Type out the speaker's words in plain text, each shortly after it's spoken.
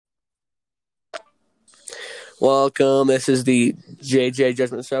Welcome. This is the JJ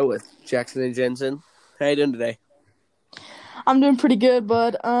Judgment Show with Jackson and Jensen. How you doing today? I'm doing pretty good,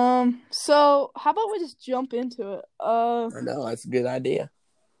 bud. So how about we just jump into it? I know that's a good idea.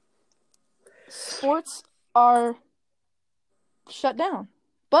 Sports are shut down, I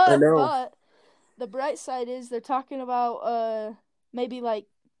but know. the bright side is they're talking about maybe like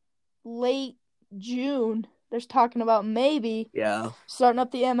late June. They're talking about maybe Yeah. starting up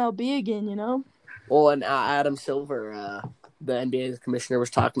the MLB again. You know. Well, and Adam Silver, the NBA commissioner, was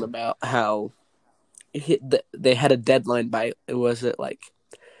talking about how they had a deadline by like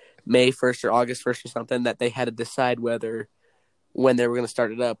May 1st or August 1st or something that they had to decide when they were going to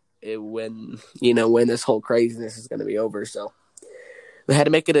start it up, when this whole craziness is going to be over. So they had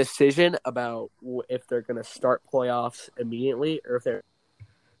to make a decision about if they're going to start playoffs immediately or if they're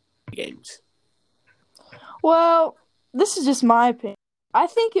games. Well, this is just my opinion. I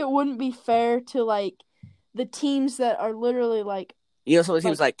think it wouldn't be fair to like the teams that are literally like Some of the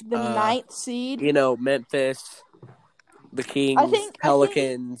teams like the ninth seed. Memphis, the Kings, I think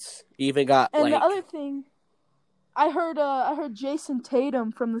Pelicans, even got And like. the other thing, I heard Jason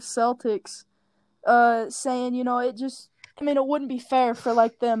Tatum from the Celtics, saying, it wouldn't be fair for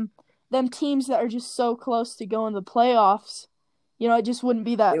like them teams that are just so close to going to the playoffs. It just wouldn't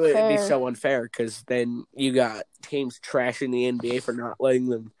be that It would fair. be so unfair because then you got teams trashing the NBA for not letting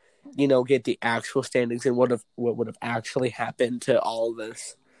them, get the actual standings and what would have actually happened to all of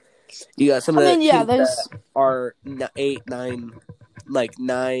this. You got some of the teams that are 8, 9, like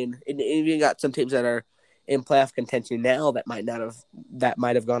 9, and you got some teams that are in playoff contention now that might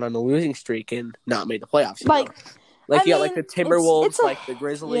have gone on a losing streak and not made the playoffs. You got like the Timberwolves, like the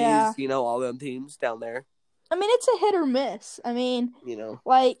Grizzlies, all them teams down there. I mean, it's a hit or miss. I mean,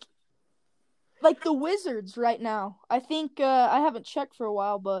 like the Wizards right now. I think I haven't checked for a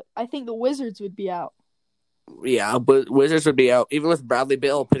while, but I think the Wizards would be out. Yeah, but Wizards would be out, even with Bradley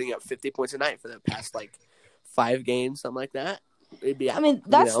Beal putting up 50 points a night for the past 5 games, something like that. They'd be out. I mean,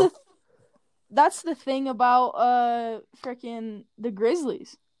 that's the thing about freaking the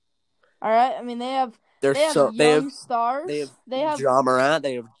Grizzlies. All right, I mean they have young stars. They have Ja Morant.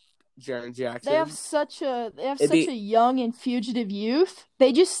 They have Jaren Jackson. They have such a young and fugitive youth.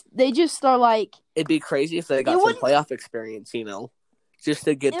 They just are like. It'd be crazy if they got some playoff experience, just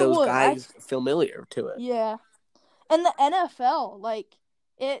to get those guys familiar to it. Yeah, and the NFL,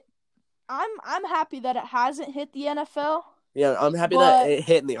 I'm happy that it hasn't hit the NFL. Yeah, I'm happy that it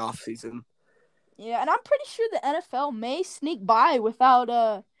hit in the off season. Yeah, and I'm pretty sure the NFL may sneak by without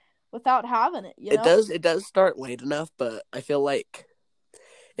having it. It does start late enough, but I feel like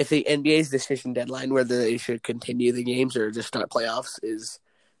if the NBA's decision deadline whether they should continue the games or just start playoffs is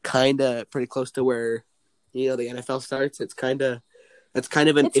kind of pretty close to where the NFL starts, it's kind of an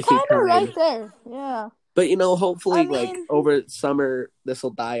iffy time. Right there. Yeah. But hopefully over summer this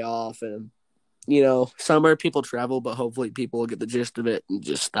will die off and summer people travel, but hopefully people will get the gist of it and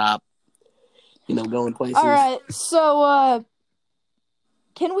just stop going places. All right. So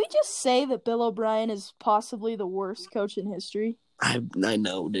can we just say that Bill O'Brien is possibly the worst coach in history? I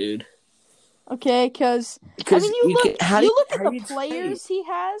know, dude. Okay, because you look at the players he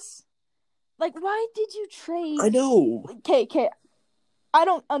has. Like, why did you trade? I know. Okay. I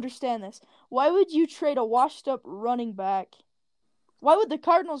don't understand this. Why would you trade a washed-up running back? Why would the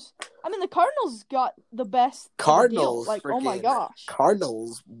Cardinals? I mean, the Cardinals got the best. Cardinals, deal. Oh my gosh.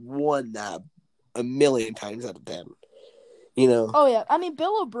 Cardinals won that 1,000,000 times out of 10. Oh yeah, I mean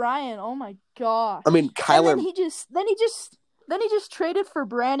Bill O'Brien. Oh my gosh. I mean Kyler. And then he just traded for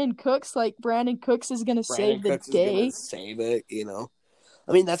Brandon Cooks. Like Brandon Cooks is gonna save the day. Save it.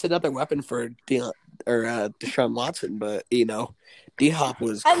 I mean that's another weapon for Deshaun Watson, but D-Hop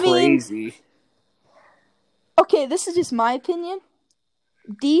was crazy. Okay, this is just my opinion.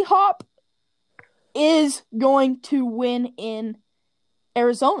 D-Hop is going to win in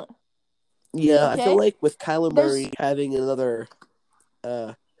Arizona. Yeah, okay? I feel like with Kyler Murray having another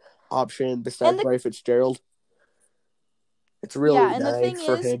option besides Larry Fitzgerald, it's really nice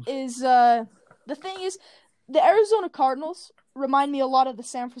for him. The thing is, the Arizona Cardinals remind me a lot of the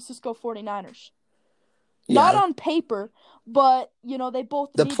San Francisco 49ers. Yeah. Not on paper, but they both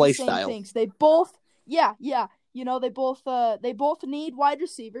need the same things. They both, they both need wide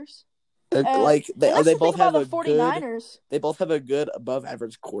receivers. They both have the 49ers. They both have a good above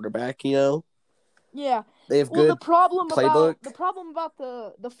average quarterback, Yeah. They have good playbook. The problem about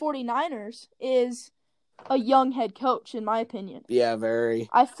the 49ers is a young head coach, in my opinion. Yeah, very.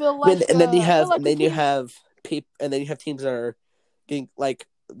 I feel like and then you have teams that are getting like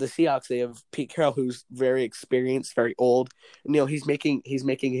the Seahawks. They have Pete Carroll, who's very experienced, very old, and he's making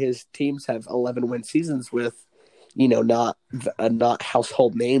his teams have 11-win seasons with not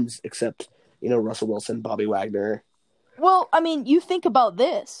household names except Russell Wilson, Bobby Wagner. Well, I mean, you think about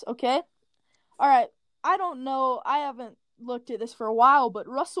this, okay? All right, I don't know. I haven't looked at this for a while, but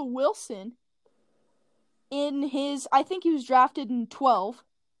Russell Wilson, I think he was drafted in 12.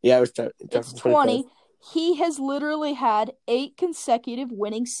 Yeah, it was It's 20. He has literally had 8 consecutive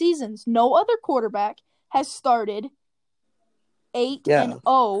winning seasons. No other quarterback has started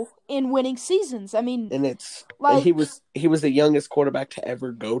 8-0 in winning seasons. I mean, and he was the youngest quarterback to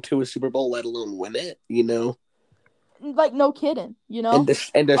ever go to a Super Bowl, let alone win it. Like, no kidding. And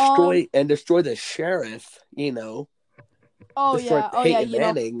destroy the sheriff. Oh destroy yeah. Peyton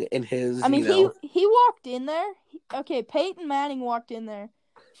Manning in his. I mean, he walked in there. Okay, Peyton Manning walked in there,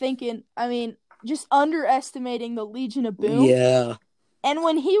 thinking. I mean, just underestimating the Legion of Boom. Yeah. And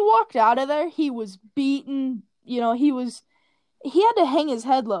when he walked out of there, he was beaten. He had to hang his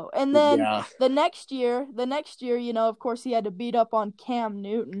head low. And then the next year, of course, he had to beat up on Cam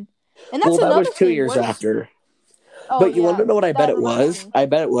Newton. And that's that was 2 years after. But you want to know what I bet it was? I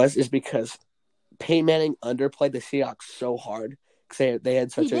bet it was because Peyton Manning underplayed the Seahawks so hard because they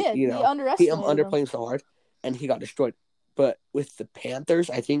had such he underestimated him so hard, and he got destroyed. But with the Panthers,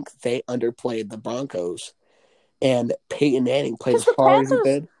 I think they underplayed the Broncos, and Peyton Manning played as hard as he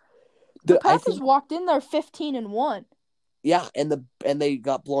did. The Panthers walked in there 15-1. Yeah, and they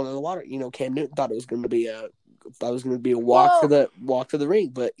got blown in the water. Cam Newton thought it was going to be a walk to the ring,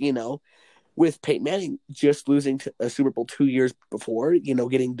 but with Peyton Manning just losing to a Super Bowl 2 years before,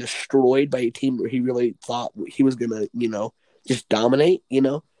 getting destroyed by a team where he really thought he was going to, just dominate,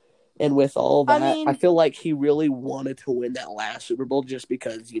 and with all that, I feel like he really wanted to win that last Super Bowl just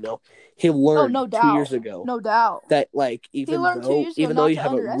because, he learned 2 years ago. No doubt. That, even though you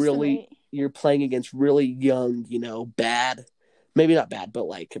have you're playing against really young, maybe not bad, but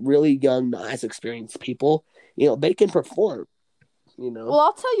really young, not as experienced people, they can perform. Well,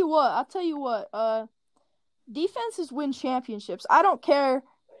 I'll tell you what. Defenses win championships. I don't care.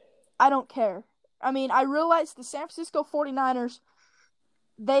 I mean, I realize the San Francisco 49ers,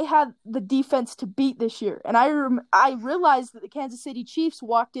 they had the defense to beat this year. And I realized that the Kansas City Chiefs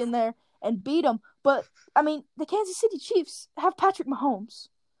walked in there and beat them. But, I mean, the Kansas City Chiefs have Patrick Mahomes.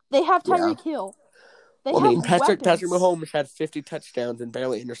 They have Tyreek Hill. Patrick Mahomes had 50 touchdowns and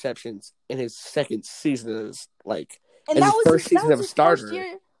barely interceptions in his second season as his first season of a starter.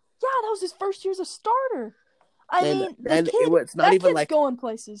 That was his first year as a starter. It's not even going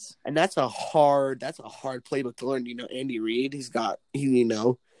places. And that's a hard playbook to learn. Andy Reid, he's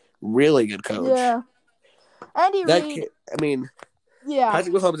really good coach. Yeah, Andy Reid.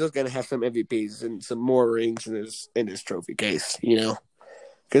 Patrick Mahomes is going to have some MVPs and some more rings in his trophy case.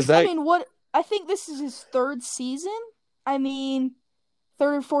 Because I think this is his third season.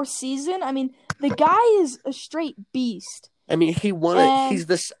 Third or fourth season. The guy is a straight beast. He won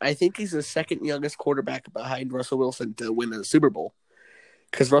it. I think he's the second youngest quarterback behind Russell Wilson to win a Super Bowl.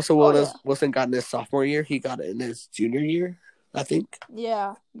 Because Russell Wilson got in his sophomore year, he got it in his junior year, I think.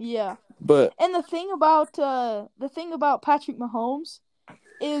 Yeah. But the thing about Patrick Mahomes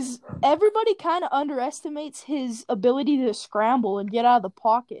is everybody kind of underestimates his ability to scramble and get out of the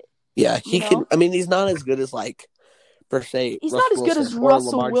pocket. Yeah, he can. He's not as good as per se. He's not as good as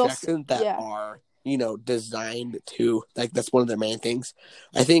Russell Wilson Jackson that are designed to that's one of their main things.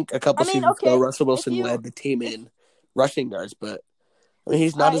 I think a couple seasons ago, Russell Wilson led the team in rushing yards, but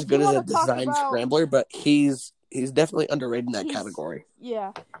he's not as good as a designed scrambler, but he's definitely underrated in that category.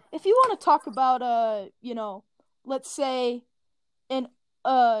 Yeah, if you want to talk about let's say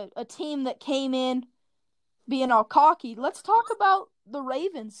a team that came in being all cocky, let's talk about the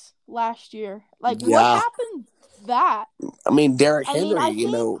Ravens last year. What happened? Derrick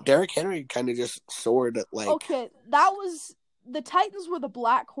Henry. Derrick Henry kind of just soared at Okay, the Titans were the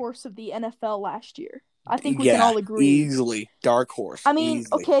black horse of the NFL last year. I think we can all agree. Easily dark horse. Easily.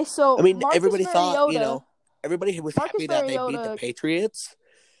 Okay, so everybody thought everybody was happy that they beat the Patriots,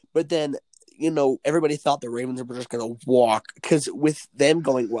 but then everybody thought the Ravens were just going to walk because with them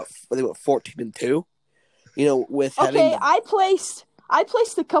going they went 14-2. I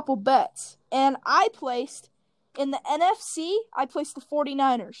placed a couple bets, and I placed in the NFC, I placed the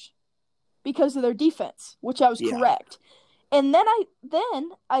 49ers because of their defense, which I was correct. And then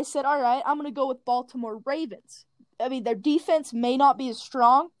I said, all right, I'm going to go with Baltimore Ravens. Their defense may not be as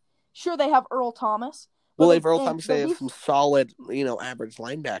strong. Sure, they have Earl Thomas. Well, they have some solid, average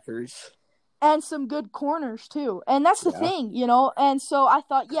linebackers. And some good corners too. And that's the thing, And so I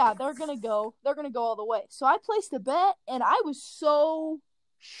thought, they're going to go all the way. So I placed a bet, and I was so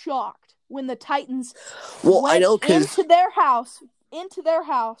shocked when the Titans went into their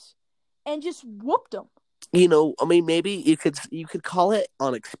house and just whooped them. maybe you could call it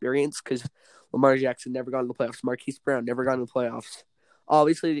on experience because Lamar Jackson never got in the playoffs. Marquise Brown never got in the playoffs.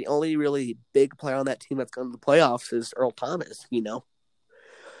 Obviously, the only really big player on that team that's gone to the playoffs is Earl Thomas.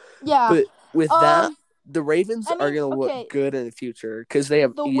 Yeah. But with that, the Ravens are going to look good in the future because they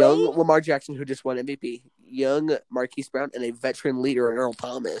have young Lamar Jackson who just won MVP, young Marquise Brown, and a veteran leader in Earl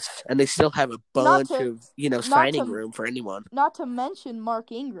Thomas, and they still have a bunch of signing room for anyone. Not to mention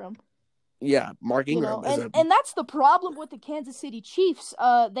Mark Ingram. Yeah, Mark Ingram and that's the problem with the Kansas City Chiefs.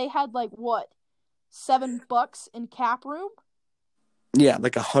 They had $7 in cap room. Yeah,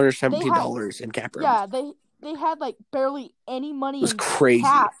 like $117 in cap room. Yeah, they had barely any money. It was crazy.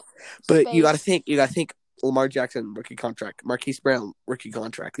 Cap but space. you got to think. Lamar Jackson rookie contract, Marquise Brown rookie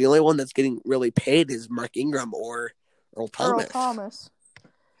contract. The only one that's getting really paid is Mark Ingram or Earl Thomas.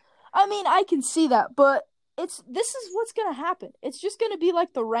 I can see that, but this is what's gonna happen. It's just gonna be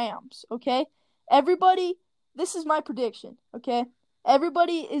like the Rams, okay? Everybody, this is my prediction, okay?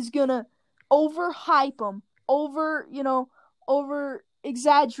 Everybody is gonna overhype them, over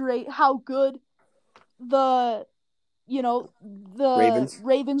exaggerate how good the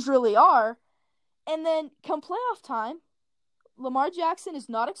Ravens really are. And then come playoff time, Lamar Jackson is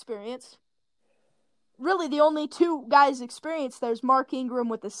not experienced. Really, the only two guys experienced there's Mark Ingram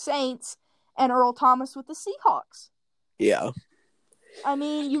with the Saints and Earl Thomas with the Seahawks. Yeah.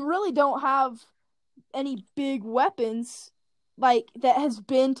 You really don't have any big weapons that has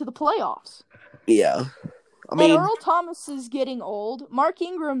been to the playoffs. Yeah. And Earl Thomas is getting old. Mark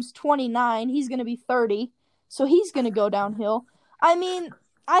Ingram's 29. He's going to be 30. So he's going to go downhill. I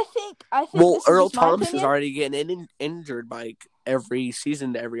think. Well, this Earl is Thomas is already getting injured by every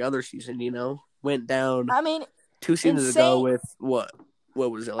season to every other season. Went down. 2 seasons ago with what?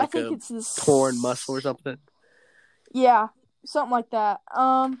 What was it like? It's torn muscle or something. Yeah, something like that.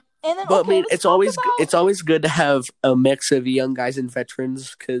 And then, but it's always good to have a mix of young guys and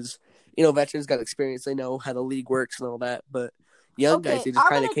veterans because veterans got experience. They know how the league works and all that. But young guys, they just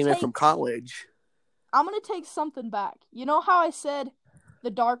kind of came in from college. I'm gonna take something back. You know how I said the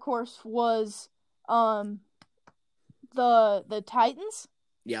dark horse was the Titans?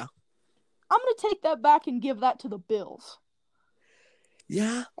 Yeah. I'm going to take that back and give that to the Bills.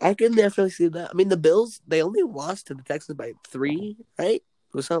 Yeah, I can definitely see that. The Bills, they only lost to the Texans by 3, right?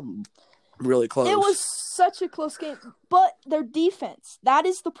 It was something really close. It was such a close game, but their defense, that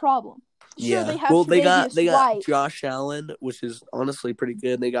is the problem. Sure, they have they got Josh Allen, which is honestly pretty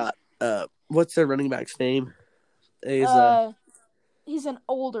good. They got what's their running back's name? He's an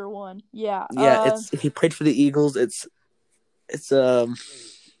older one. Yeah. Yeah, he played for the Eagles. It's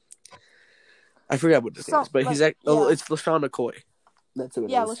I forgot what his name is, but it's LaShawn McCoy. That's who it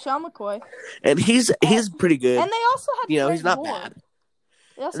is. Yeah, LaShawn McCoy. And he's pretty good. And they also had he's not bad.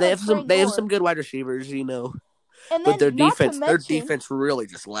 They have some good wide receivers, but their defense really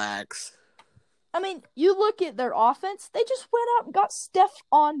just lacks. You look at their offense, they just went out and got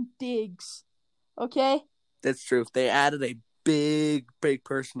Stephon Diggs. Okay? That's true. They added a big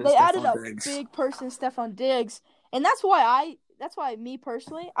person to Stephon Diggs. They added a big person to Stephon Diggs. And that's why me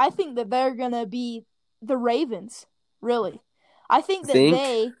personally, I think that they're going to be the Ravens, really. I think that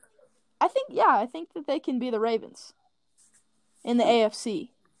I think that they can be the Ravens in the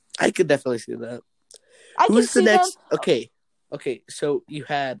AFC. I could definitely see that. Who's the next? Okay, so you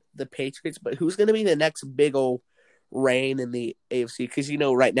had the Patriots, but who's going to be the next big old reign in the AFC? Because,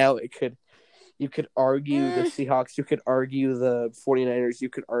 right now you could argue the Seahawks, you could argue the 49ers, you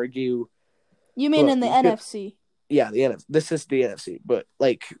could argue... You mean in the NFC? Yeah, the NFC. This is the NFC, but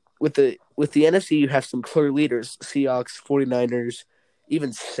with the NFC, you have some clear leaders: Seahawks, 49ers,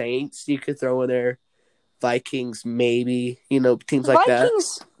 even Saints. You could throw in there, Vikings, maybe. Teams like that.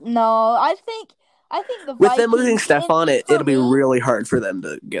 Vikings, no. I think the Vikings. With them losing Stephon, it'll be really hard for them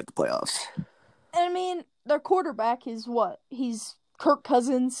to get the playoffs. Their quarterback is what? He's Kirk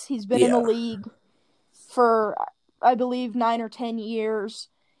Cousins. He's been in the league for, I believe, 9 or 10 years.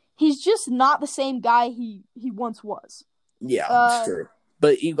 He's just not the same guy he once was. Yeah, that's true.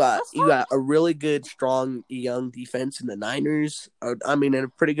 But you got a really good, strong, young defense in the Niners. And a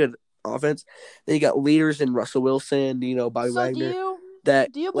pretty good offense. Then you got leaders in Russell Wilson, Bobby Wagner.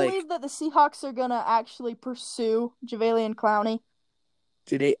 Do you believe that the Seahawks are gonna actually pursue Jadeveon Clowney?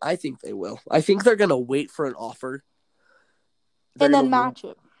 I think they will. I think they're gonna wait for an offer. And then match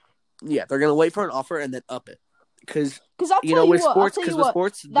it. Yeah, they're gonna wait for an offer and then up it. Because with sports,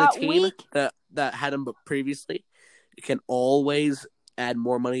 the team that had him previously can always add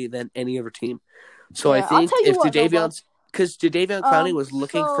more money than any other team. So I think if Jadeveon Clowney was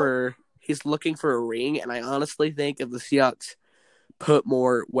looking for a ring, and I honestly think if the Seahawks put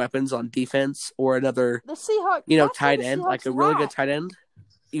more weapons on defense or another, the Seahawks, tight end, like a really good tight end,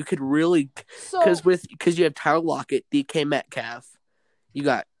 you could really because you have Tyler Lockett, DK Metcalf, you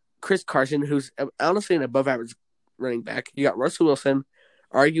got Chris Carson, who's honestly an above-average running back. You got Russell Wilson,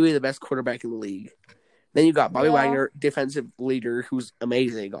 arguably the best quarterback in the league. Then you got Bobby Wagner, defensive leader, who's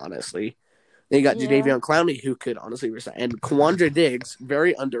amazing, honestly. Then you got Jadeveon Clowney, who could honestly resign, and Quandre Diggs,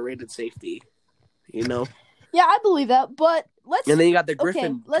 very underrated safety. Yeah, I believe that, but and then you got the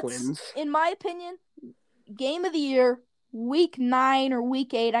Griffin twins. In my opinion, game of the year, week 9 or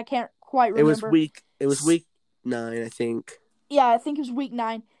week 8, I can't quite remember. It was week 9, I think. Yeah, I think it was week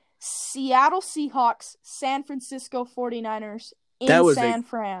 9. Seattle Seahawks, San Francisco 49ers in San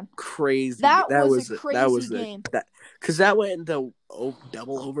Fran. Crazy. That was a crazy game. Because that went into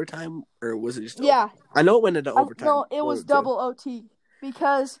double overtime, or was it just? Yeah, I know it went into overtime. No, it was double OT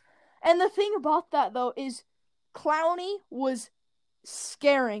and the thing about that though is Clowney was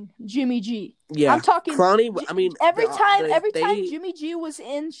scaring Jimmy G. Yeah, I'm talking Clowney. I mean, every time Jimmy G was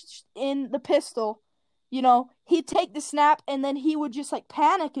in the pistol, he'd take the snap and then he would just like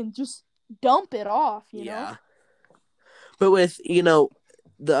panic and just dump it off. You know. But with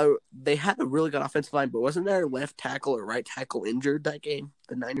they had a really good offensive line, but wasn't their left tackle or right tackle injured that game?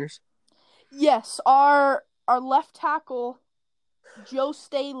 The Niners. Yes, our left tackle Joe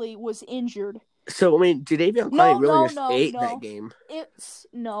Staley was injured. So, I mean, Jadeveon Clowney just ate that game.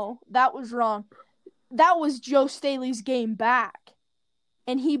 That was wrong. That was Joe Staley's game back.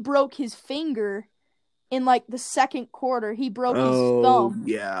 And he broke his finger in, like, the second quarter. He broke his thumb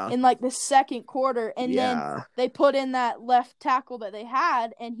in, like, the second quarter. And then they put in that left tackle that they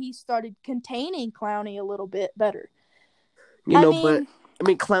had, and he started containing Clowney a little bit better. Clowney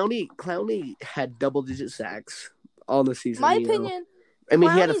had double-digit sacks all the season. My opinion. I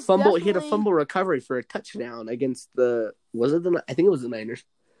mean, he had a fumble. He had a fumble recovery for a touchdown against I think it was the Niners.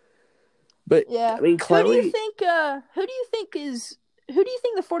 But yeah, I mean, Clowney. Who do you think the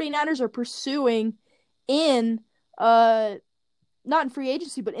 49ers are pursuing in not in free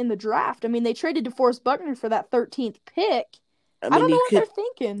agency but in the draft? I mean, they traded DeForest Buckner for that 13th pick. I don't know what they're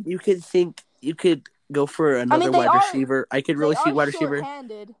thinking. You could go for another wide receiver. I could really see wide receiver.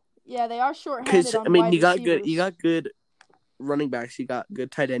 Yeah, they are short-handed on wide receivers. You got good running backs, you got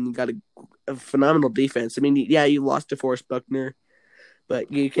good tight end, you got a phenomenal defense. I mean, you lost DeForest Buckner,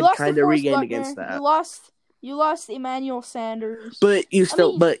 but you can kind of regain against that. You lost Emmanuel Sanders, but you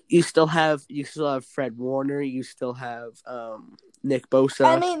still have Fred Warner, you still have Nick Bosa.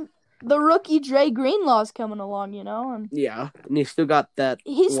 I mean, the rookie Dre Greenlaw's coming along, and you still got that.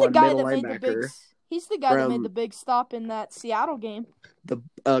 He's the guy that made the big. He's the guy that made the big stop in that Seattle game. The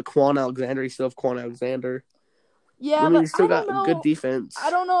Quan Alexander, you still have Quan Alexander. Yeah, but he's still got good defense.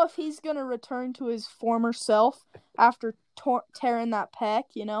 I don't know if he's going to return to his former self after tearing that pec,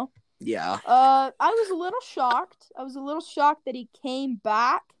 Yeah. I was a little shocked. That he came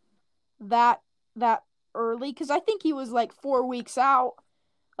back that early because I think he was like 4 weeks out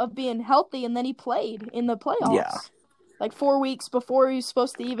of being healthy, and then he played in the playoffs. Yeah. Like 4 weeks before he was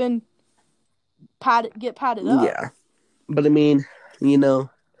supposed to even get padded up. Yeah. But I mean,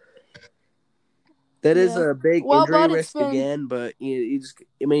 that is a big injury risk again, but you just,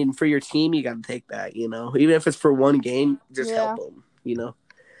 for your team, you got to take that, even if it's for one game, just help them,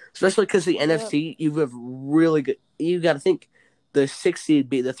 especially because the NFC, you have really good, you got to think the 6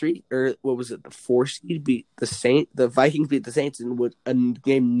 seed beat the 3, or what was it, the 4 seed beat the Vikings beat the Saints in a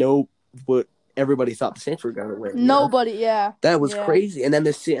game what everybody thought the Saints were going to win. Nobody, yeah. That was crazy. And then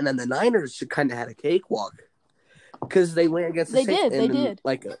the Niners kind of had a cakewalk. Because they went against the Saints. They did.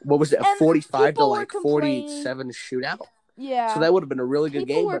 Like, what was it, a 45 to 47 shootout? Yeah. So that would have been a really good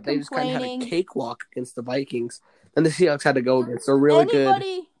game, but they just kind of had a cakewalk against the Vikings. And the Seahawks had to go against a really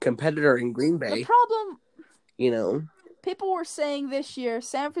good competitor in Green Bay. The problem, people were saying this year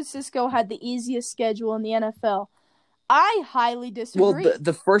San Francisco had the easiest schedule in the NFL. I highly disagree. Well,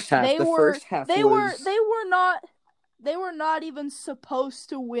 the first half, they were not even supposed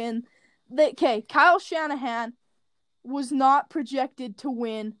to win. Kyle Shanahan was not projected to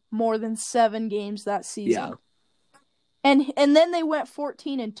win more than 7 games that season. Yeah. And then they went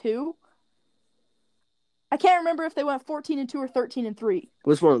 14-2. I can't remember if they went 14-2 or 13-3. It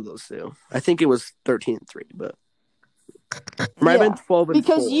was one of those two. I think it was 13-3, but might have been 12-4.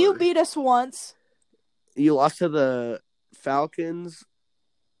 Because you beat us once. You lost to the Falcons,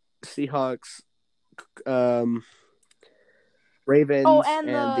 Seahawks, Ravens,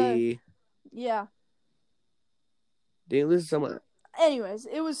 and yeah. Did you lose someone? Anyways,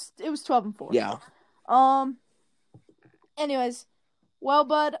 it was 12-4. Yeah. Anyways, well,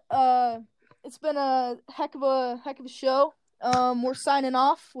 bud, it's been a heck of a show. We're signing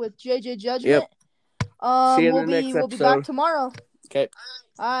off with JJ Judgment. Yep. See you in the next we'll episode. be back tomorrow. Okay.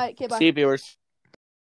 All right. Okay. Bye. See you, viewers.